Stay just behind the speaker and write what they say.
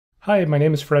Hi, my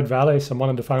name is Fred Valles. I'm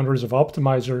one of the founders of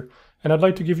Optmyzr, and I'd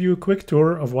like to give you a quick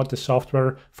tour of what the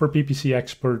software for PPC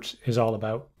experts is all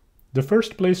about. The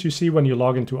first place you see when you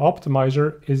log into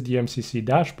Optmyzr is the MCC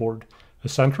Dashboard, a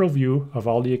central view of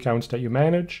all the accounts that you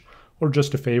manage, or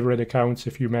just the favorite accounts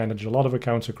if you manage a lot of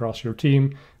accounts across your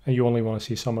team and you only want to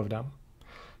see some of them.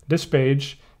 This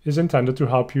page is intended to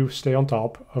help you stay on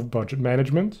top of budget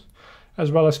management, as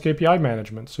well as KPI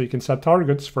management, so you can set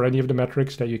targets for any of the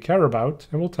metrics that you care about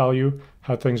and will tell you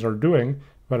how things are doing,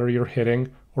 whether you're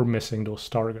hitting or missing those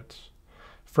targets.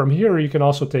 From here, you can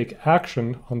also take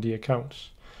action on the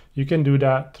accounts. You can do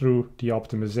that through the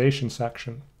optimization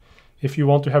section. If you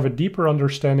want to have a deeper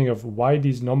understanding of why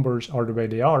these numbers are the way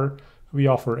they are, we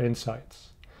offer insights.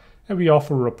 And we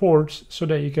offer reports so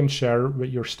that you can share with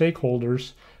your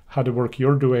stakeholders how the work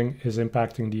you're doing is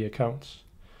impacting the accounts.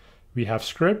 We have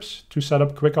scripts to set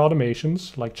up quick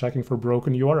automations like checking for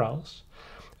broken URLs.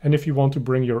 And if you want to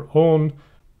bring your own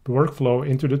workflow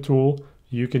into the tool,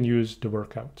 you can use the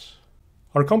workouts.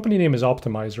 Our company name is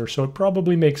Optmyzr, so it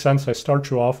probably makes sense I start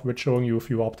you off with showing you a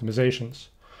few optimizations.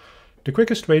 The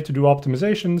quickest way to do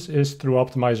optimizations is through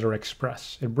Optmyzr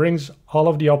Express. It brings all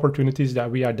of the opportunities that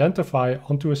we identify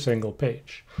onto a single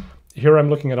page. Here I'm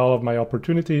looking at all of my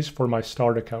opportunities for my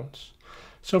start accounts.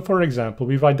 So for example,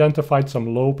 we've identified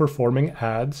some low performing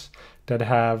ads that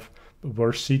have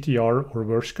worse CTR or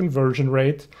worse conversion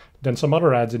rate than some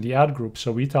other ads in the ad group.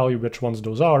 So we tell you which ones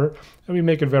those are, and we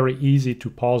make it very easy to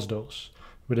pause those.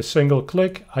 With a single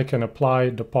click, I can apply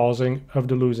the pausing of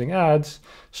the losing ads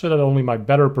so that only my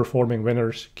better performing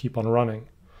winners keep on running.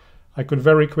 I could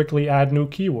very quickly add new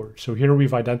keywords. So here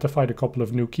we've identified a couple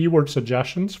of new keyword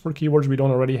suggestions for keywords we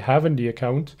don't already have in the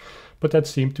account, but that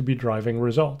seem to be driving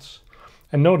results.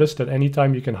 And notice that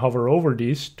anytime you can hover over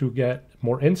these to get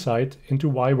more insight into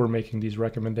why we're making these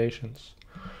recommendations.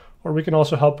 Or we can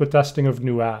also help with testing of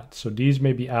new ads. So these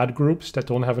may be ad groups that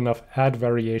don't have enough ad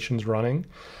variations running.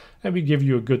 And we give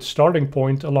you a good starting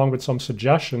point along with some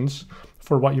suggestions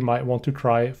for what you might want to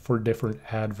try for different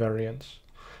ad variants.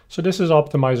 So this is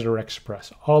Optmyzr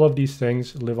Express. All of these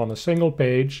things live on a single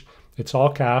page. It's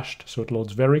all cached, so it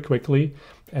loads very quickly.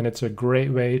 And it's a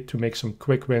great way to make some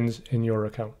quick wins in your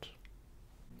account.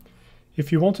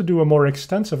 If you want to do a more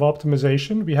extensive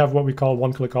optimization, we have what we call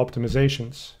one-click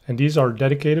optimizations. And these are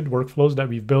dedicated workflows that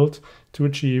we've built to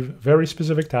achieve very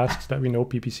specific tasks that we know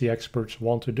PPC experts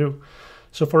want to do.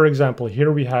 So for example, here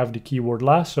we have the keyword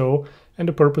lasso, and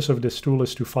the purpose of this tool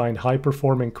is to find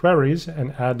high-performing queries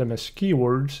and add them as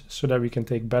keywords so that we can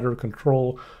take better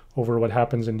control over what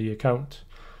happens in the account.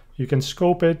 You can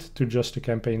scope it to just the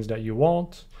campaigns that you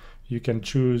want. You can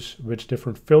choose which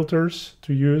different filters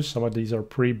to use. Some of these are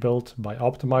pre-built by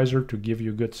Optmyzr to give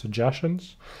you good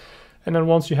suggestions. And then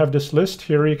once you have this list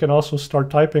here, you can also start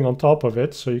typing on top of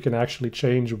it, so you can actually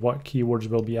change what keywords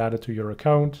will be added to your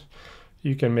account.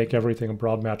 You can make everything a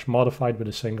broad match modified with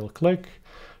a single click.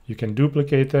 You can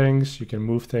duplicate things. You can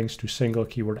move things to single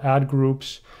keyword ad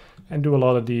groups and do a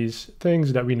lot of these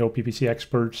things that we know PPC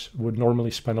experts would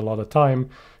normally spend a lot of time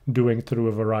doing through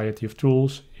a variety of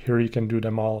tools. Here you can do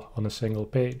them all on a single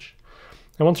page.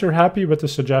 And once you're happy with the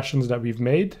suggestions that we've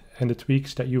made and the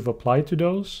tweaks that you've applied to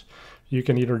those, you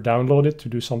can either download it to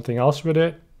do something else with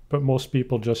it, but most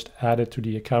people just add it to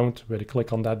the account with a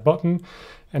click on that button.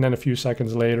 And then a few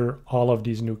seconds later, all of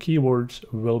these new keywords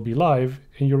will be live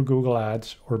in your Google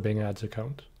Ads or Bing Ads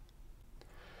account.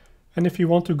 And if you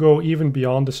want to go even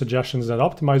beyond the suggestions that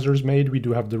Optmyzr's made, we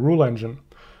do have the Rule Engine.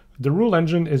 The Rule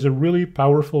Engine is a really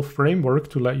powerful framework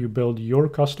to let you build your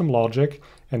custom logic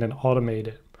and then automate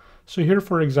it. So here,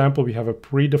 for example, we have a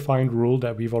predefined rule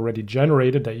that we've already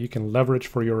generated that you can leverage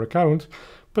for your account,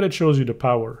 but it shows you the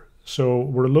power. So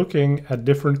we're looking at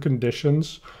different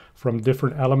conditions from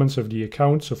different elements of the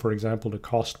account. So for example, the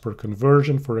cost per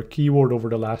conversion for a keyword over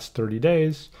the last 30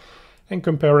 days, and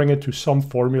comparing it to some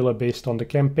formula based on the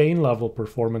campaign level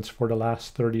performance for the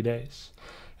last 30 days.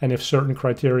 And if certain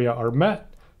criteria are met,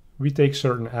 we take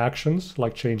certain actions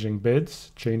like changing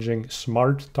bids, changing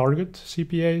smart target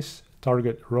CPAs,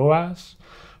 target ROAS,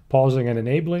 pausing and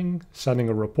enabling, sending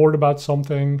a report about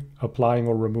something, applying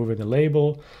or removing a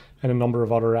label, and a number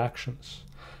of other actions.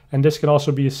 And this can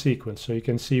also be a sequence. So you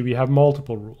can see we have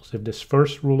multiple rules. If this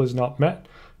first rule is not met,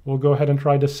 we'll go ahead and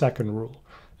try the second rule.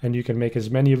 And you can make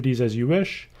as many of these as you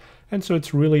wish. And so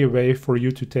it's really a way for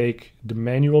you to take the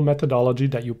manual methodology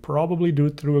that you probably do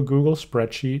through a Google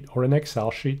spreadsheet or an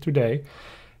Excel sheet today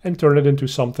and turn it into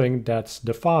something that's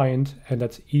defined and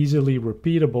that's easily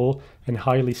repeatable and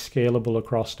highly scalable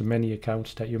across the many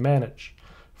accounts that you manage.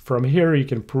 From here, you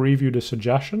can preview the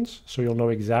suggestions, so you'll know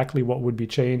exactly what would be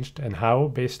changed and how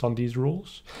based on these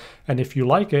rules. And if you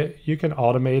like it, you can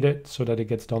automate it so that it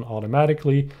gets done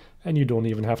automatically and you don't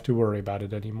even have to worry about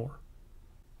it anymore.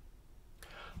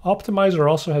 Optmyzr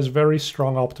also has very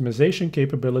strong optimization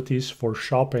capabilities for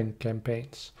shopping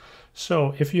campaigns.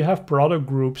 So if you have product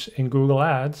groups in Google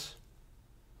Ads,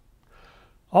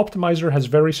 Optmyzr has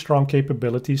very strong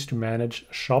capabilities to manage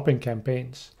shopping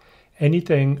campaigns.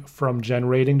 Anything from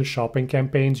generating the shopping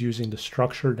campaigns using the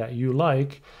structure that you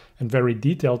like and very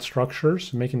detailed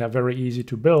structures, making that very easy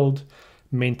to build,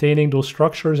 maintaining those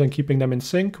structures and keeping them in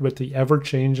sync with the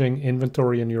ever-changing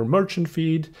inventory in your merchant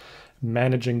feed,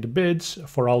 managing the bids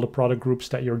for all the product groups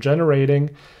that you're generating,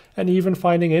 and even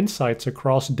finding insights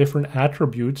across different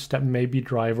attributes that may be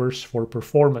drivers for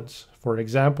performance. For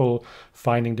example,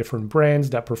 finding different brands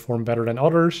that perform better than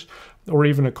others, or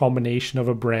even a combination of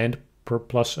a brand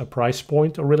plus a price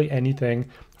point, or really anything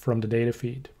from the data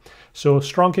feed. So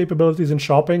strong capabilities in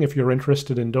shopping. If you're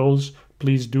interested in those,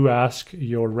 please do ask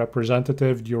your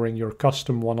representative during your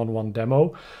custom one-on-one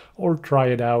demo, or try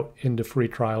it out in the free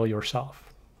trial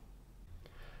yourself.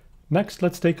 Next,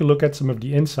 let's take a look at some of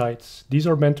the insights. These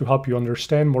are meant to help you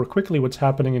understand more quickly what's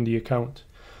happening in the account.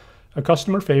 A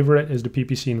customer favorite is the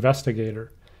PPC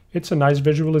Investigator. It's a nice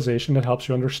visualization that helps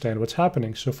you understand what's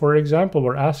happening. So for example,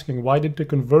 we're asking, why did the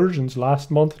conversions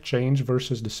last month change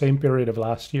versus the same period of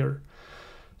last year?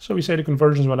 So we say the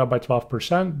conversions went up by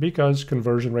 12% because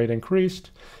conversion rate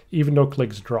increased, even though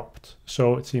clicks dropped.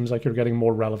 So it seems like you're getting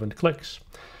more relevant clicks.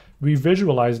 We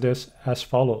visualize this as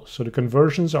follows. So the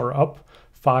conversions are up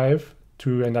 5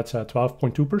 to, and that's at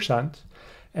 12.2%.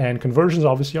 And conversions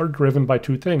obviously are driven by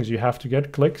two things. You have to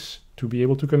get clicks to be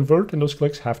able to convert, and those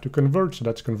clicks have to convert. So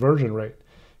that's conversion rate.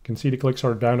 You can see the clicks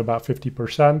are down about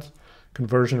 50%.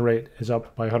 Conversion rate is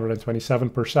up by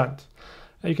 127%.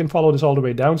 And you can follow this all the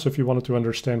way down. So if you wanted to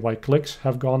understand why clicks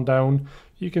have gone down,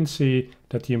 you can see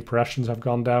that the impressions have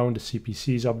gone down, the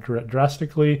CPC is up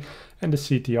drastically, and the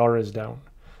CTR is down.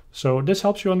 So this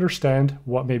helps you understand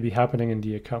what may be happening in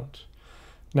the account.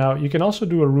 Now, you can also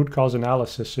do a root cause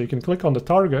analysis. So you can click on the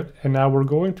target, and now we're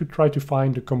going to try to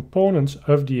find the components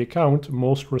of the account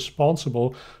most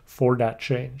responsible for that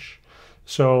change.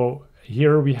 So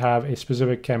here we have a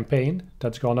specific campaign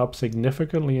that's gone up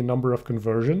significantly in number of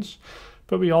conversions,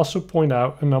 but we also point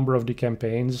out a number of the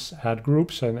campaigns, ad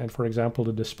groups, and for example,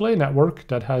 the display network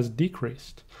that has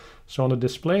decreased. So on the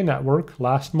display network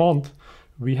last month,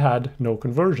 we had no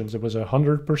conversions. It was a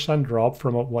 100% drop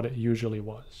from what it usually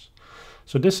was.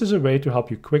 So this is a way to help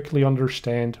you quickly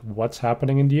understand what's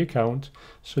happening in the account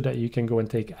so that you can go and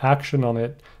take action on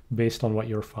it based on what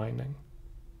you're finding.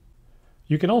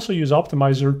 You can also use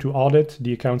Optmyzr to audit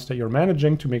the accounts that you're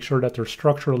managing to make sure that they're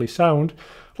structurally sound,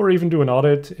 or even do an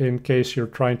audit in case you're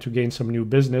trying to gain some new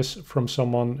business from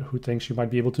someone who thinks you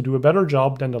might be able to do a better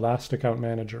job than the last account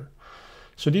manager.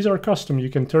 So these are custom. You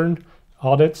can turn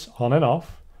audits on and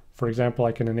off. For example,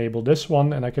 I can enable this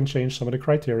one and I can change some of the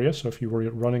criteria. So if you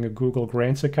were running a Google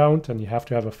Grants account and you have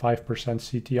to have a 5%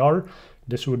 CTR,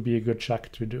 this would be a good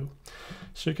check to do.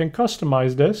 So you can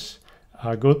customize this,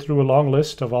 go through a long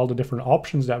list of all the different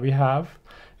options that we have.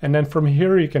 And then from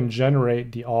here, you can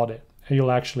generate the audit and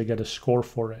you'll actually get a score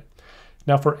for it.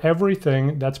 Now for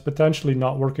everything that's potentially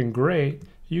not working great,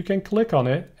 you can click on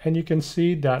it and you can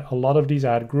see that a lot of these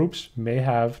ad groups may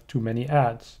have too many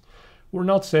ads. We're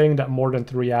not saying that more than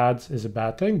 3 ads is a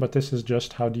bad thing, but this is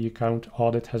just how the account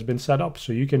audit has been set up.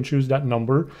 So you can choose that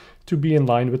number to be in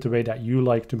line with the way that you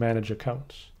like to manage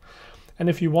accounts. And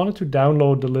if you wanted to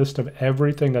download the list of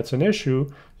everything that's an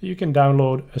issue, you can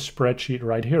download a spreadsheet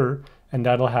right here, and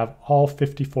that'll have all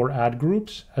 54 ad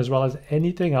groups, as well as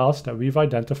anything else that we've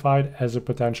identified as a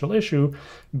potential issue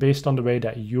based on the way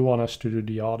that you want us to do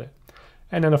the audit.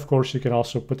 And then of course, you can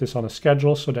also put this on a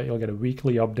schedule so that you'll get a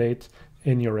weekly update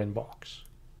in your inbox.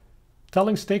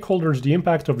 Telling stakeholders the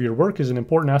impact of your work is an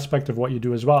important aspect of what you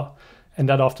do as well, and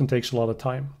that often takes a lot of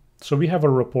time. So we have a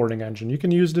reporting engine. You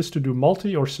can use this to do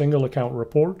multi or single account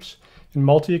reports. In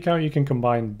multi-account, you can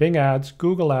combine Bing ads,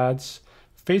 Google ads,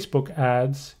 Facebook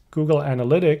ads, Google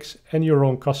Analytics, and your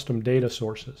own custom data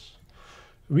sources.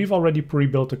 We've already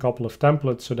pre-built a couple of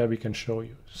templates so that we can show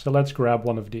you. So let's grab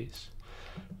one of these.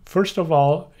 First of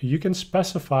all, you can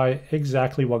specify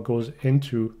exactly what goes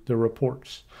into the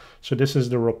reports. So this is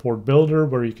the report builder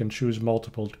where you can choose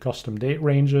multiple custom date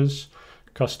ranges,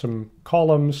 custom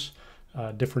columns,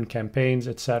 different campaigns,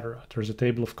 etc. There's a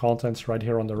table of contents right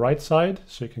here on the right side,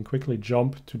 so you can quickly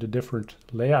jump to the different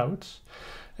layouts.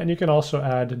 And you can also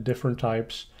add different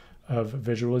types of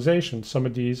visualizations. Some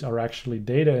of these are actually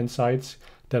data insights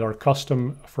that are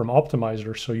custom from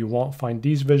Optmyzr, so you won't find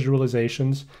these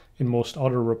visualizations in most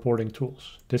other reporting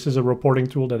tools. This is a reporting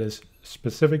tool that is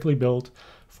specifically built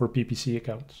for PPC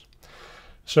accounts.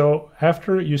 So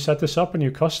after you set this up and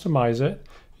you customize it,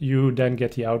 you then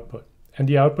get the output. And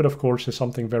the output, of course, is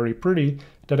something very pretty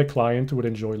that a client would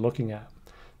enjoy looking at.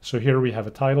 So here we have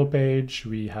a title page,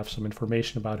 we have some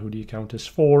information about who the account is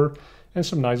for, and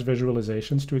some nice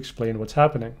visualizations to explain what's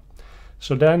happening.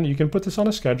 So then you can put this on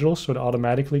a schedule so it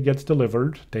automatically gets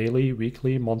delivered daily,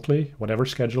 weekly, monthly, whatever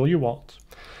schedule you want.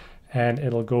 And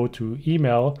it'll go to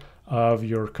email of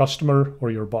your customer or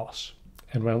your boss.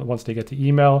 And once they get the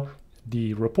email,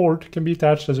 the report can be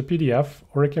attached as a PDF,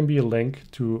 or it can be a link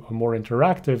to a more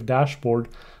interactive dashboard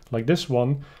like this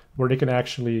one, where they can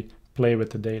actually play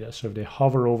with the data. So if they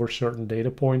hover over certain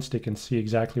data points, they can see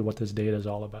exactly what this data is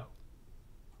all about.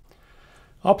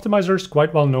 Optmyzr is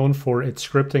quite well known for its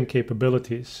scripting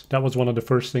capabilities. That was one of the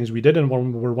first things we did, and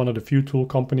we're one of the few tool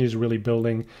companies really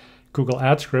building Google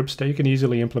Ad scripts that you can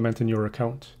easily implement in your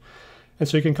account. And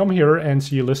so you can come here and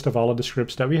see a list of all of the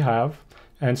scripts that we have.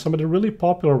 And some of the really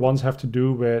popular ones have to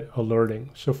do with alerting.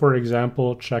 So for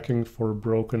example, checking for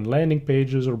broken landing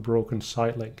pages or broken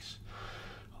site links.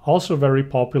 Also very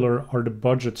popular are the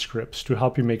budget scripts to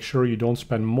help you make sure you don't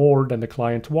spend more than the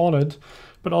client wanted,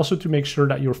 but also to make sure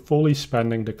that you're fully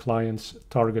spending the client's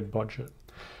target budget.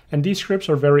 And these scripts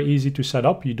are very easy to set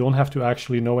up. You don't have to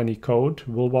actually know any code.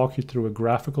 We'll walk you through a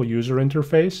graphical user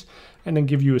interface and then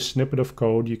give you a snippet of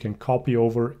code you can copy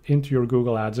over into your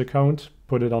Google Ads account,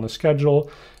 put it on a schedule,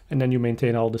 and then you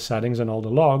maintain all the settings and all the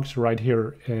logs right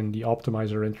here in the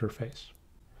Optmyzr interface.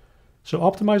 So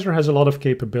Optmyzr has a lot of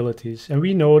capabilities, and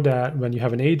we know that when you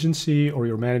have an agency or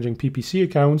you're managing PPC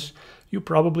accounts, you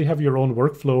probably have your own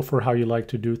workflow for how you like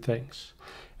to do things.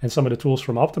 And some of the tools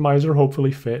from Optmyzr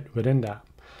hopefully fit within that.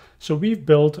 So we've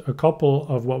built a couple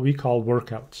of what we call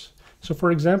workouts. So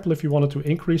for example, if you wanted to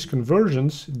increase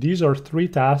conversions, these are 3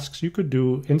 tasks you could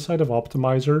do inside of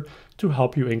Optmyzr to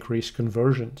help you increase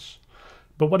conversions.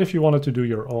 But what if you wanted to do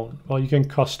your own? Well, you can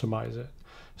customize it.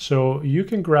 So you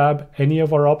can grab any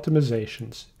of our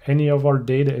optimizations, any of our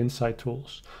data insight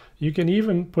tools. You can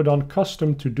even put on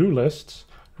custom to-do lists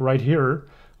right here,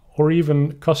 or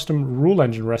even custom rule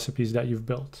engine recipes that you've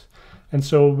built. And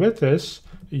so with this,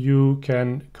 you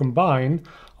can combine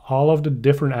all of the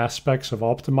different aspects of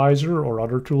Optmyzr or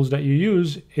other tools that you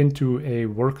use into a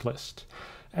work list.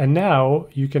 And now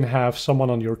you can have someone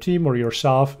on your team or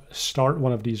yourself start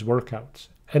one of these workouts.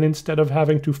 And instead of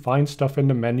having to find stuff in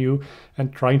the menu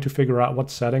and trying to figure out what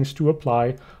settings to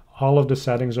apply, all of the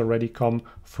settings already come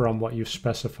from what you've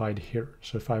specified here.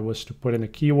 So if I was to put in a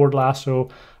keyword lasso,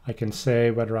 I can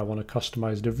say whether I want to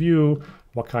customize the view,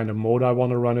 what kind of mode I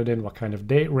want to run it in, what kind of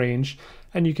date range,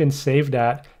 and you can save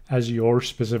that as your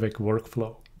specific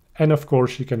workflow. And of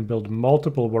course, you can build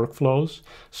multiple workflows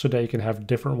so that you can have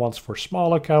different ones for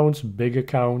small accounts, big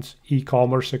accounts,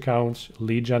 e-commerce accounts,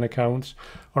 lead gen accounts,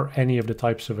 or any of the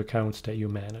types of accounts that you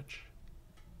manage.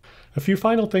 A few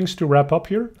final things to wrap up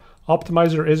here.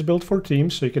 Optmyzr is built for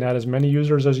teams, so you can add as many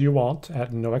users as you want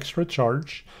at no extra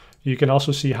charge. You can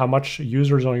also see how much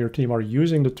users on your team are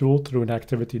using the tool through an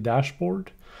activity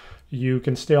dashboard. You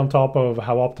can stay on top of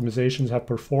how optimizations have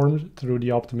performed through the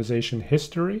optimization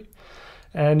history.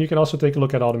 And you can also take a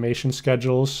look at automation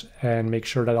schedules and make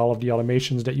sure that all of the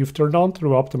automations that you've turned on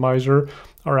through Optmyzr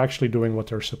are actually doing what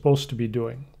they're supposed to be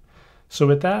doing. So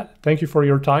with that, thank you for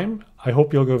your time. I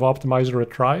hope you'll give Optmyzr a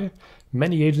try.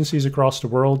 Many agencies across the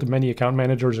world, many account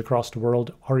managers across the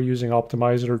world are using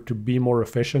Optmyzr to be more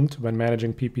efficient when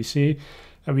managing PPC,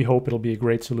 and we hope it'll be a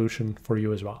great solution for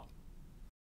you as well.